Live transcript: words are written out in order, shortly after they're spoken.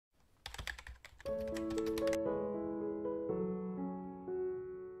Hello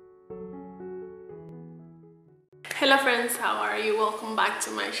friends, how are you? Welcome back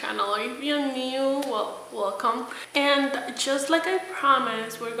to my channel. If you're new, well, welcome. And just like I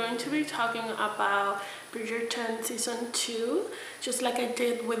promised, we're going to be talking about Bridgerton season 2, just like I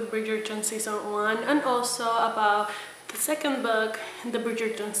did with Bridgerton season 1, and also about the second book in the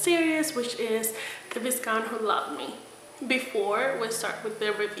Bridgerton series, which is The Viscount Who Loved Me. Before we start with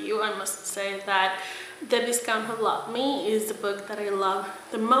the review, I must say that The Viscount Who Loved Me is the book that I love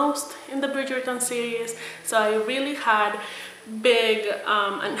the most in the Bridgerton series, so I really had big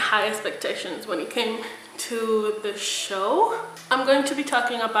and high expectations when it came to the show. I'm going to be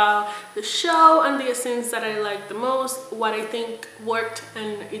talking about the show and the scenes that I liked the most, what I think worked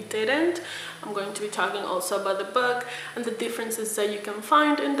and it didn't. I'm going to be talking also about the book and the differences that you can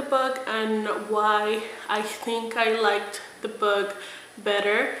find in the book and why I think I liked the book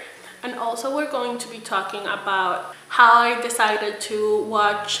better. And also we're going to be talking about how I decided to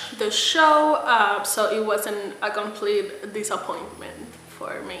watch the show so it wasn't a complete disappointment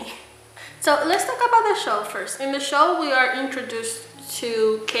for me. So let's talk about the show first. In the show we are introduced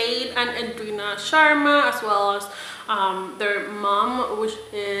to Kate and Edwina Sharma, as well as their mom, which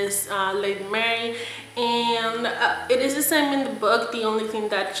is Lady Mary, and it is the same in the book. The only thing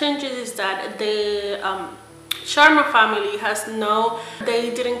that changes is that the Sharma family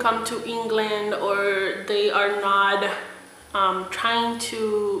they didn't come to England, or they are not trying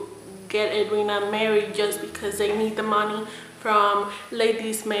to get Edwina married just because they need the money from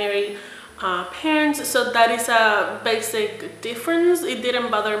Lady Mary's parents. So that is a basic difference. It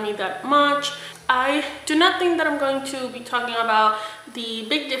didn't bother me that much. I do not think that I'm going to be talking about the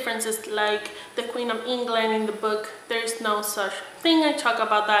big differences like the Queen of England in the book. There's no such thing. I talk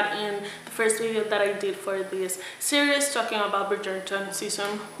about that in the first video that I did for this series, talking about Bridgerton season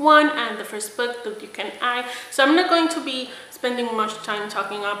 1 and the first book, that you can eye. So I'm not going to be spending much time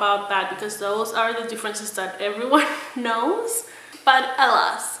talking about that because those are the differences that everyone knows. But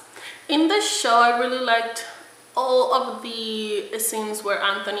alas, in the show I really liked all of the scenes where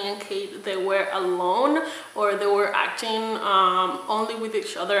Anthony and Kate, they were alone, or they were acting only with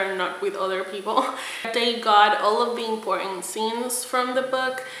each other and not with other people. They got all of the important scenes from the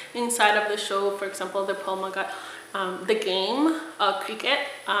book inside of the show. For example, the the game, cricket.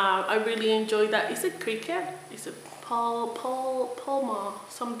 I really enjoyed that. Is it cricket? Is it Palma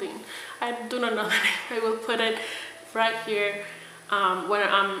something? I do not know the name. I will put it right here when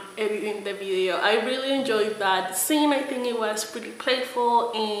I'm editing the video. I really enjoyed that scene. I think it was pretty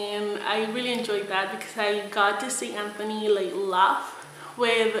playful, and I really enjoyed that because I got to see Anthony like laugh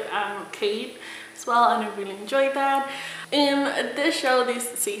with Kate as well, and I really enjoyed that. In this show this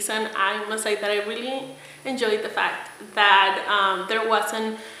season, I must say that I really enjoyed the fact that there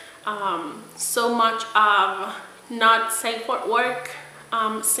wasn't so much of not safe for work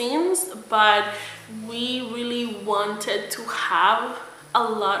scenes, but we really wanted to have a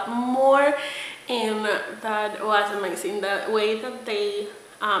lot more, and that was amazing. The way that they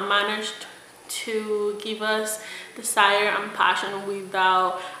managed to give us desire and passion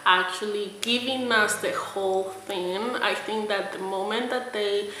without actually giving us the whole thing. I think that the moment that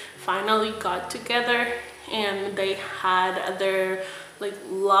they finally got together and they had their like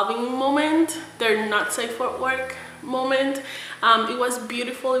loving moment, their not safe for work moment, it was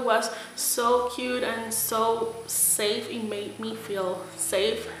beautiful. It was so cute and so safe. It made me feel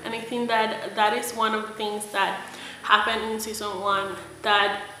safe, and I think that that is one of the things that happened in season 1,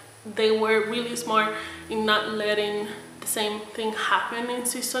 that they were really smart in not letting the same thing happen in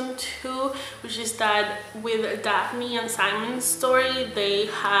season 2, which is that with Daphne and Simon's story, they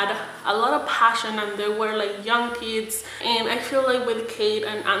had a lot of passion and they were like young kids, and I feel like with Kate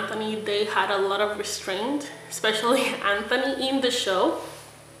and Anthony, they had a lot of restraint, especially Anthony in the show,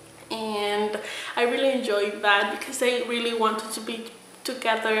 and I really enjoyed that because they really wanted to be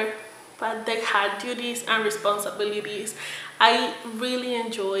together, but they had duties and responsibilities. I really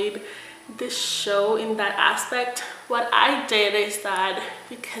enjoyed this show in that aspect. What I did is that,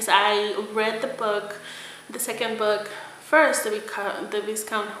 because I read the book, the second book first, The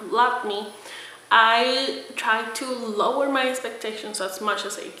Viscount Who Loved Me, I tried to lower my expectations as much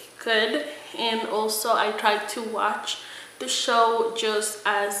as I could, and also I tried to watch the show just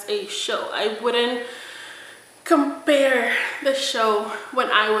as a show. I wouldn't compare the show when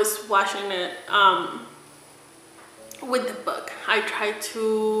I was watching it with the book. I try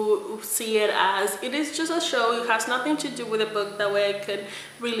to see it as it is just a show. It has nothing to do with the book. That way I could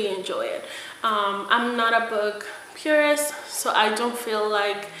really enjoy it. I'm not a book purist, so I don't feel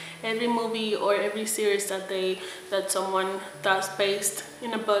like every movie or every series that someone does based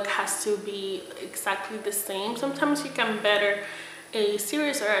in a book has to be exactly the same. Sometimes you can better a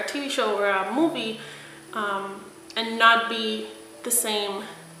series or a TV show or a movie and not be the same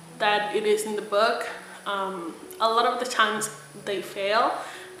that it is in the book. A lot of the times they fail,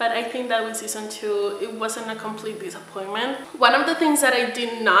 but I think that with season 2 it wasn't a complete disappointment. One of the things that I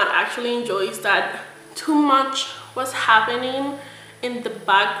did not actually enjoy is that too much was happening in the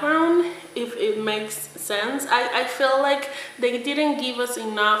background, if it makes sense. I feel like they didn't give us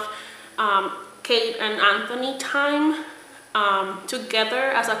enough Kate and Anthony time together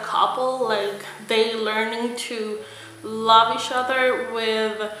as a couple, like they learning to love each other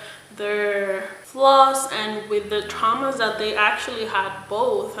with their flaws and with the traumas that they actually had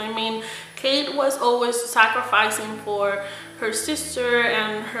both. I mean, Kate was always sacrificing for her sister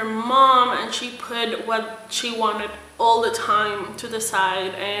and her mom, and she put what she wanted all the time to the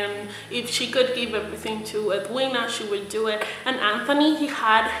side, and if she could give everything to Edwina, she would do it. And Anthony, he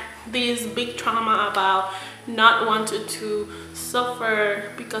had this big trauma about not wanting to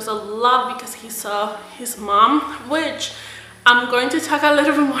suffer because of love, because he saw his mom, which I'm going to talk a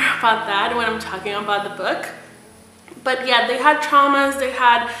little bit more about that when I'm talking about the book. But yeah, they had traumas, they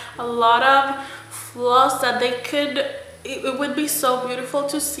had a lot of flaws that they could, it would be so beautiful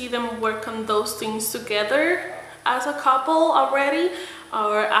to see them work on those things together as a couple already,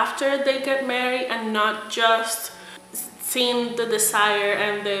 or after they get married, and not just seeing the desire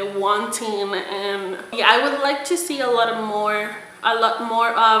and the wanting. And yeah, I would like to see a lot more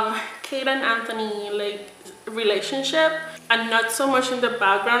of Kate and Anthony like relationship, and not so much in the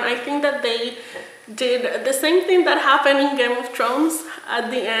background. I think that they did the same thing that happened in Game of Thrones at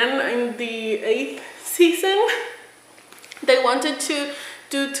the end in the 8th season. They wanted to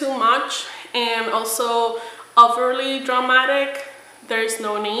do too much and also overly dramatic. There's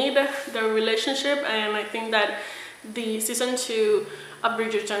no need, their relationship. And I think that the season 2 of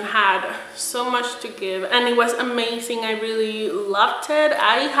Bridgerton had so much to give, and it was amazing. I really loved it.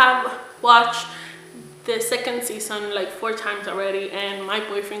 I have watched the second season like 4 times already, and my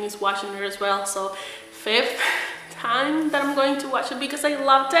boyfriend is watching it as well, so 5th time that I'm going to watch it because I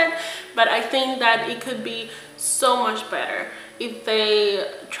loved it. But I think that it could be so much better if they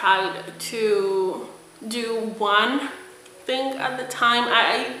tried to do one thing at the time.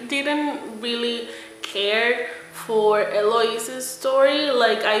 I didn't really care for Eloise's story.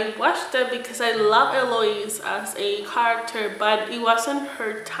 Like, I watched it because I love Eloise as a character, but it wasn't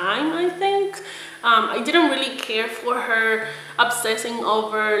her time, I think. I didn't really care for her obsessing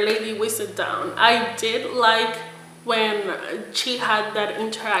over Lady Whistledown. I did like when she had that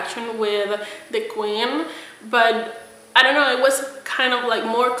interaction with the Queen, but I don't know, it was kind of like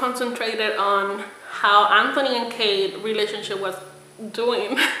more concentrated on how Anthony and Kate relationship was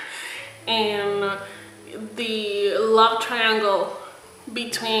doing and the love triangle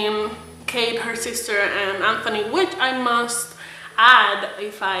between Kate, her sister, and Anthony, which I must add,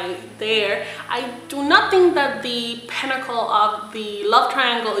 if I dare, I do not think that the pinnacle of the love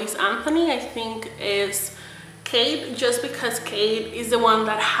triangle is Anthony. I think is Kate, just because Kate is the one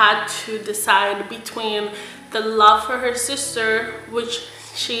that had to decide between the love for her sister, which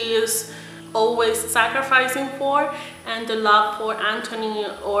she is always sacrificing for, and the love for Anthony,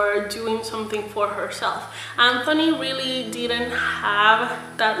 or doing something for herself. Anthony really didn't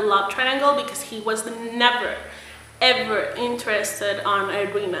have that love triangle because he was never ever interested on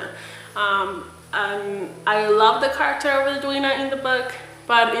Edwina. And I love the character of Edwina in the book,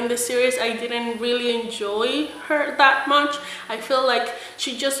 but in the series I didn't really enjoy her that much. I feel like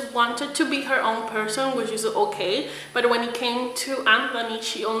she just wanted to be her own person, which is okay, but when it came to Anthony,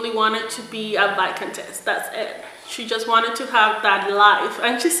 she only wanted to be a Viscountess. That's it. She just wanted to have that life,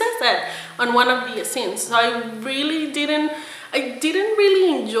 and she says that on one of the scenes. So I didn't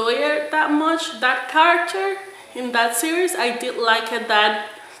really enjoy it that much, that character in that series. I did like it that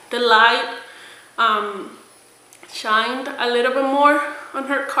the light shined a little bit more on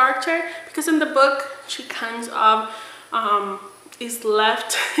her character, because in the book she kind of is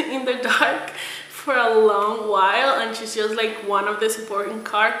left in the dark for a long while, and she's just like one of the supporting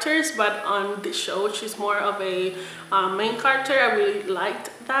characters, but on the show she's more of a main character. I really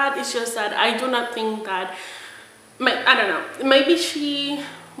liked that. It's just that I do not think that, I don't know, maybe she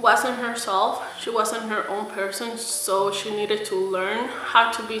wasn't herself, she wasn't her own person, so she needed to learn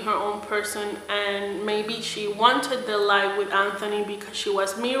how to be her own person, and maybe she wanted the life with Anthony because she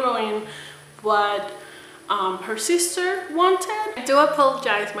was mirroring what her sister wanted. I do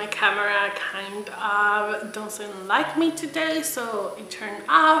apologize, my camera kind of doesn't like me today, so it turned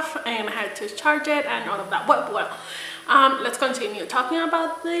off and I had to charge it and all of that. Well, Let's continue talking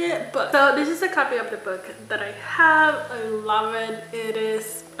about the book. So this is a copy of the book that I have. I love it. It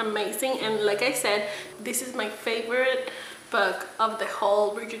is amazing, and like I said, this is my favorite book of the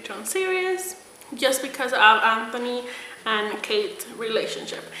whole Bridgerton series, just because of Anthony and Kate's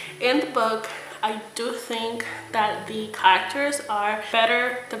relationship. In the book, I do think that the characters are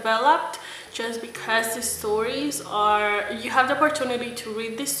better developed, just because the stories are, you have the opportunity to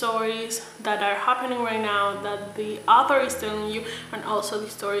read the stories that are happening right now that the author is telling you, and also the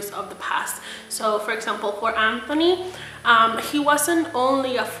stories of the past. So for example, for Anthony, he wasn't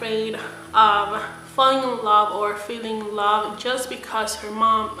only afraid of falling in love or feeling love just because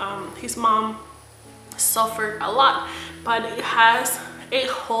his mom suffered a lot, but it has a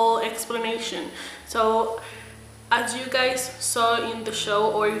whole explanation. So as you guys saw in the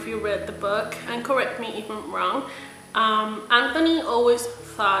show, or if you read the book, and correct me if I'm wrong, Anthony always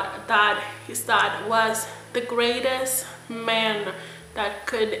thought that his dad was the greatest man that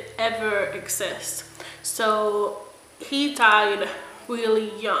could ever exist. So he died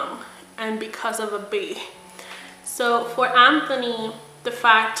really young, and because of a bee. So for Anthony, the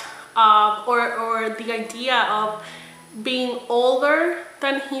fact of, or the idea of being older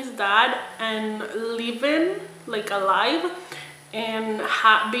than his dad and living like alive and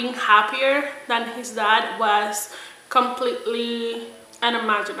being happier than his dad was completely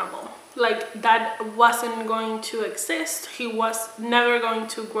unimaginable. Like, that wasn't going to exist. He was never going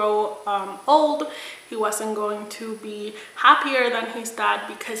to grow old. He wasn't going to be happier than his dad,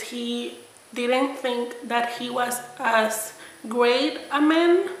 because he didn't think that he was as great a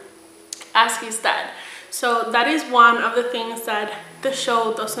man as his dad. So that is one of the things that the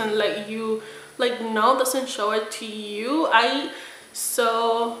show doesn't let you doesn't show it to you.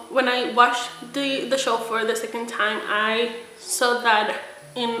 So when I watched the show for the second time, I saw that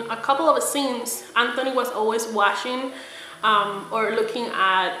in a couple of scenes, Anthony was always watching or looking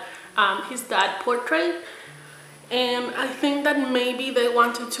at his dad portrait, and I think that maybe they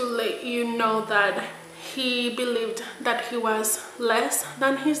wanted to let you know that he believed that he was less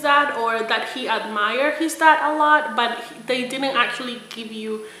than his dad, or that he admired his dad a lot, but they didn't actually give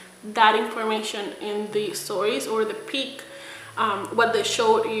you that information in the stories or the peak, what they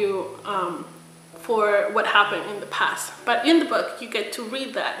showed you for what happened in the past. But in the book, you get to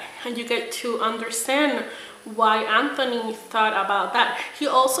read that, and you get to understand why Anthony thought about that. He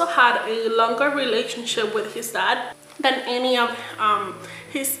also had a longer relationship with his dad than any of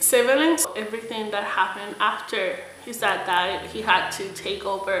his siblings. Everything that happened after his dad died, he had to take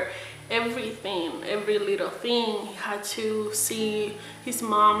over everything, every little thing. He had to see his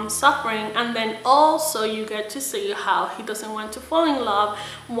mom suffering, and then also you get to see how he doesn't want to fall in love.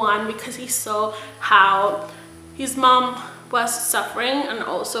 One, because he saw how his mom was suffering, and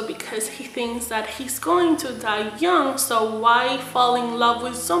also because he thinks that he's going to die young. So why fall in love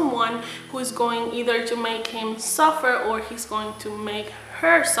with someone who is going either to make him suffer, or he's going to make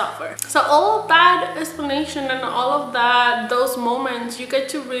her suffer? So all of that explanation and all of those moments you get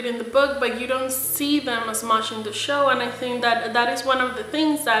to read in the book, but you don't see them as much in the show. And I think that that is one of the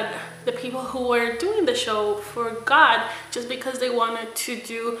things that the people who were doing the show forgot, just because they wanted to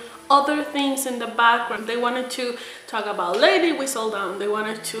do other things in the background. They wanted to talk about Lady Whistledown. They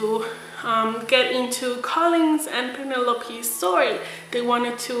wanted to get into Collins and Penelope's story. They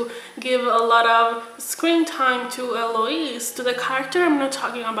wanted to give a lot of screen time to Eloise, to the character. I'm not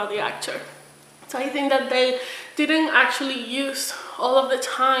talking about the actor. So I think that they didn't actually use all of the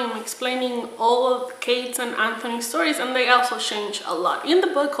time explaining all of Kate's and Anthony's stories, and they also changed a lot. In the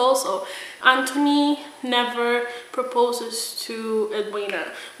book also, Anthony never proposes to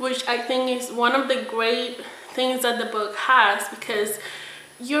Edwina, which I think is one of the great things that the book has, because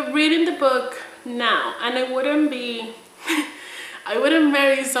you're reading the book now, and I wouldn't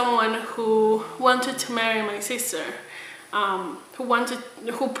marry someone who wanted to marry my sister,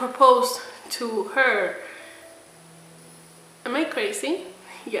 who proposed to her. Am I crazy?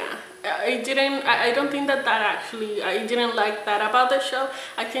 Yeah, I don't think that actually, I didn't like that about the show.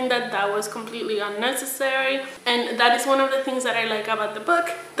 I think that was completely unnecessary, and that is one of the things that I like about the book.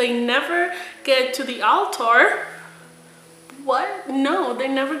 They never get to the altar. What? No, they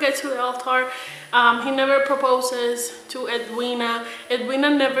never get to the altar. He never proposes to Edwina.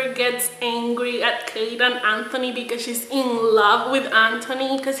 Edwina never gets angry at Kate and Anthony because she's in love with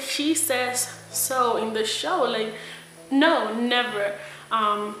Anthony, because she says so in the show. Like, no, never.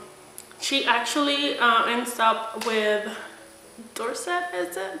 She actually ends up with Dorset,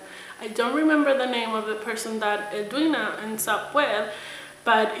 is it? I don't remember the name of the person that Edwina ends up with,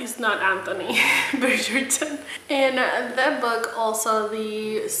 but it's not Anthony Bridgerton. In the book also,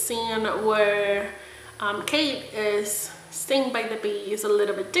 the scene where Kate is stung by the bee is a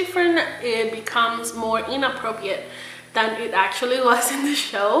little bit different. It becomes more inappropriate than it actually was in the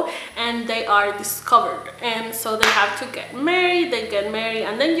show, and they are discovered, and so they have to get married. They get married,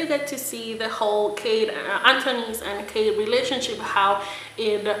 and then you get to see the whole Anthony's and Kate relationship, how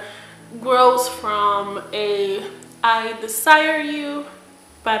it grows from a I desire you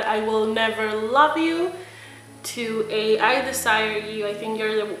but I will never love you to a I desire you, I think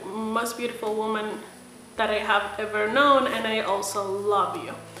you're the most beautiful woman that I have ever known, and I also love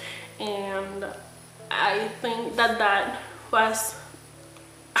you. And I think that was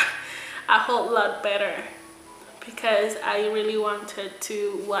a whole lot better, because I really wanted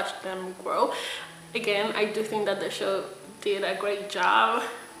to watch them grow. Again, I do think that the show did a great job,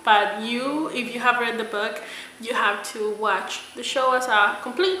 but if you have read the book, you have to watch the show as a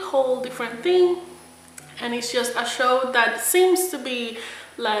complete whole different thing. And it's just a show that seems to be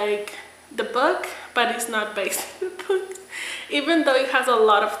like the book, but it's not based on the book, even though it has a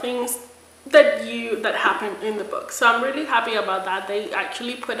lot of things that happen in the book. So I'm really happy about that. They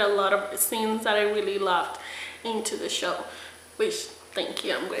actually put a lot of scenes that I really loved into the show, which, thank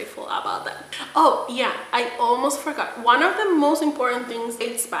you, I'm grateful about that. Oh yeah, I almost forgot. One of the most important things is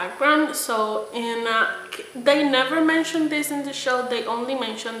its background. So they never mentioned this in the show. They only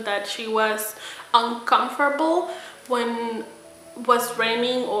mentioned that she was uncomfortable when it was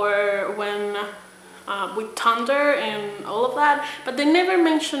raining, or when with thunder and all of that, but they never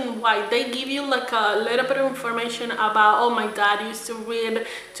mention why. They give you like a little bit of information about, oh, my dad used to read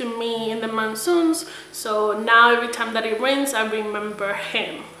to me in the monsoons, so now every time that it rains I remember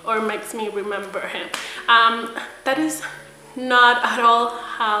him, or makes me remember him. That is not at all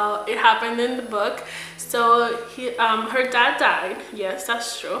how it happened in the book. So her dad died, yes,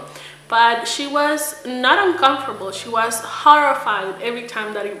 that's true, but she was not uncomfortable. She was horrified every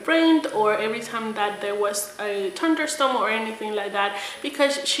time that it rained, or every time that there was a thunderstorm or anything like that,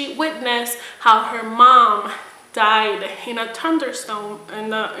 because she witnessed how her mom died in a thunderstorm,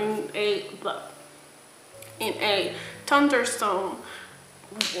 in a thunderstorm.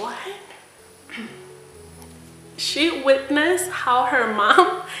 What? She witnessed how her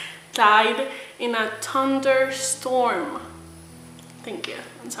mom died in a thunderstorm. Thank you,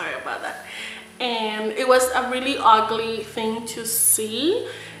 I'm sorry about that. And it was a really ugly thing to see,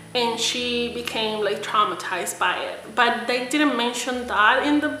 and she became like traumatized by it. But they didn't mention that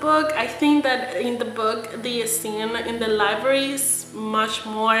in the book. I think that in the book the scene in the library is much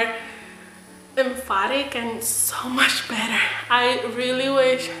more emphatic and so much better. I really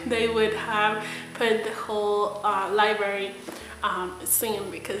wish they would have put the whole library scene,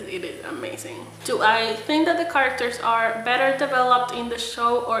 because it is amazing. Do I think that the characters are better developed in the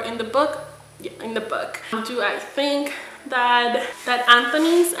show or in the book? Yeah, in the book. Do I think that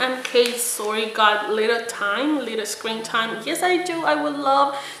Anthony's and Kate's story got little screen time? Yes, I do. I would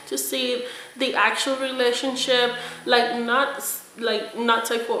love to see the actual relationship, like not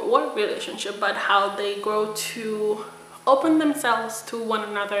say for work relationship, but how they grow to open themselves to one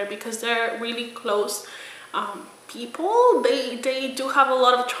another, because they're really close people. They do have a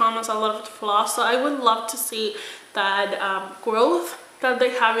lot of traumas, a lot of flaws, so I would love to see that growth that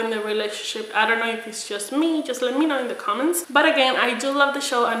they have in the relationship. I don't know if it's just me, just let me know in the comments. But again, I do love the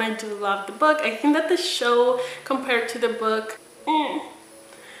show and I do love the book. I think that the show compared to the book,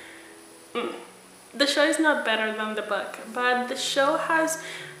 the show is not better than the book, but the show has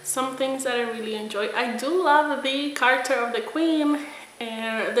some things that I really enjoy. I do love the character of the queen,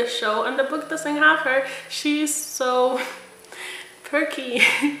 and the show and the book doesn't have her. She's so perky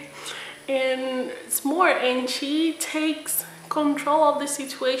and smart, and she takes control of the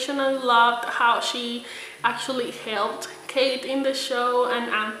situation. I loved how she actually helped Kate in the show and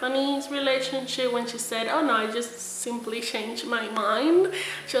Anthony's relationship when she said, oh no, I just simply changed my mind.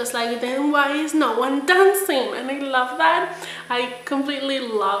 She was like, then why is no one dancing? And I love that. I completely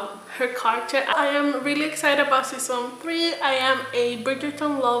love her character. I am really excited about season 3. I am a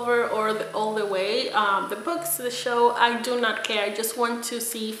Bridgerton lover all the way. The books, the show, I do not care. I just want to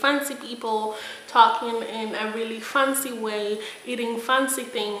see fancy people talking in a really fancy way, eating fancy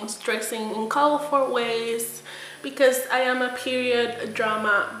things, dressing in colorful ways, because I am a period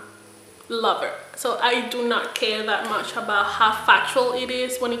drama lover. So I do not care that much about how factual it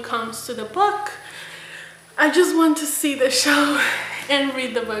is when it comes to the book. I just want to see the show and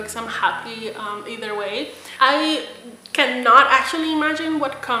read the books. I'm happy either way. I cannot actually imagine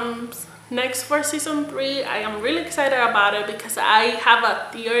what comes next for season 3. I am really excited about it because I have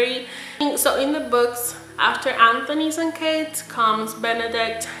a theory. So in the books, after Anthony's and Kate comes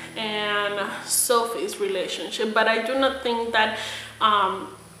Benedict and Sophie's relationship, but I do not think that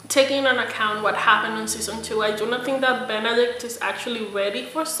taking into account what happened on season 2, I do not think that Benedict is actually ready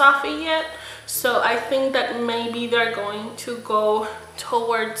for Sophie yet. So I think that maybe they're going to go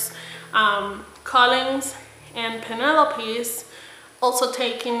towards Collins and Penelope's, also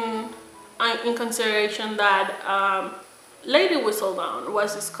taking in consideration that Lady Whistledown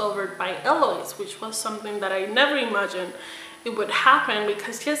was discovered by Eloise, which was something that I never imagined it would happen,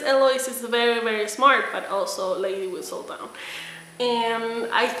 because yes, Eloise is very, very smart, but also Lady Whistledown. And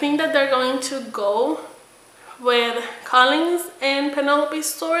I think that they're going to go with Collins and Penelope's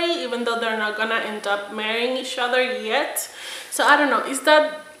story, even though they're not gonna end up marrying each other yet. So I don't know,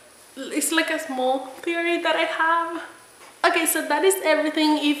 it's like a small theory that I have. Okay, so that is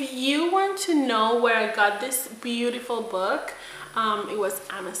everything. If you want to know where I got this beautiful book, it was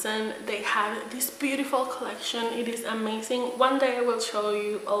Amazon. They have this beautiful collection. It is amazing. One day I will show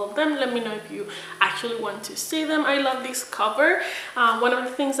you all of them. Let me know if you actually want to see them. I love this cover. One of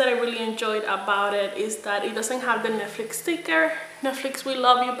the things that I really enjoyed about it is that it doesn't have the Netflix sticker. Netflix, we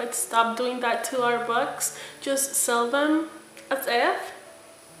love you, but stop doing that to our books. Just sell them as if.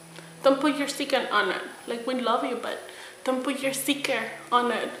 Don't put your sticker on it. Like, we love you, but don't put your sticker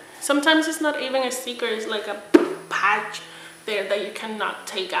on it. Sometimes it's not even a sticker, it's like a patch there that you cannot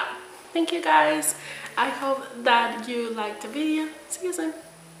take out. Thank you guys. I hope that you liked the video. See you soon.